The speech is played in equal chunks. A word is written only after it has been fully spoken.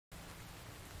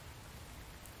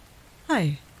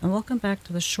Hi, and welcome back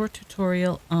to the short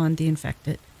tutorial on the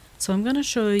Infected. So I'm going to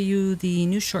show you the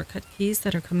new shortcut keys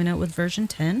that are coming out with version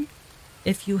 10.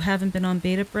 If you haven't been on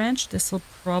beta branch, this will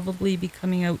probably be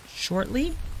coming out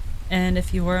shortly. And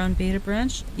if you are on beta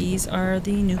branch, these are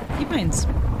the new keybinds.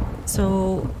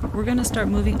 So we're going to start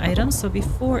moving items. So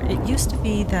before, it used to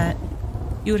be that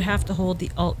you would have to hold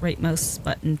the Alt right mouse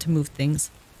button to move things.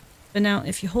 But now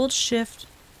if you hold Shift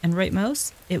and right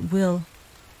mouse, it will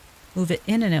move it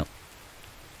in and out.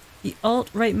 The Alt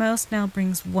right mouse now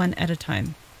brings one at a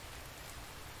time.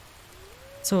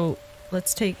 So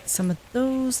let's take some of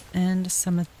those and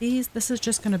some of these. This is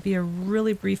just going to be a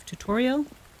really brief tutorial.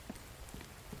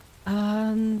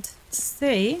 And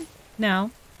say now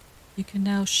you can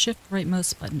now Shift right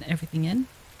mouse button everything in.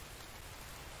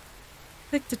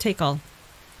 Click to take all.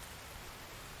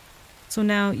 So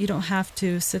now you don't have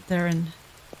to sit there and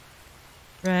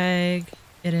drag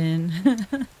it in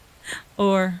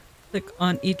or click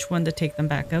on each one to take them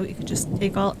back out. You can just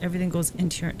take all, everything goes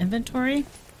into your inventory.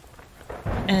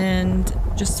 And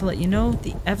just to let you know,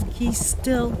 the F key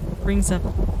still brings up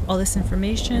all this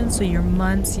information. So your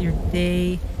months, your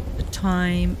day, the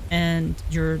time, and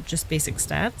your just basic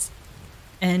stats.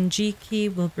 And G key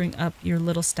will bring up your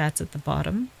little stats at the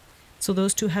bottom. So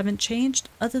those two haven't changed.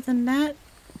 Other than that,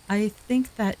 I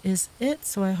think that is it.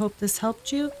 So I hope this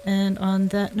helped you. And on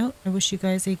that note, I wish you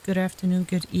guys a good afternoon,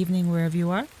 good evening, wherever you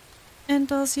are. And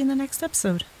I'll see you in the next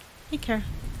episode. Take care.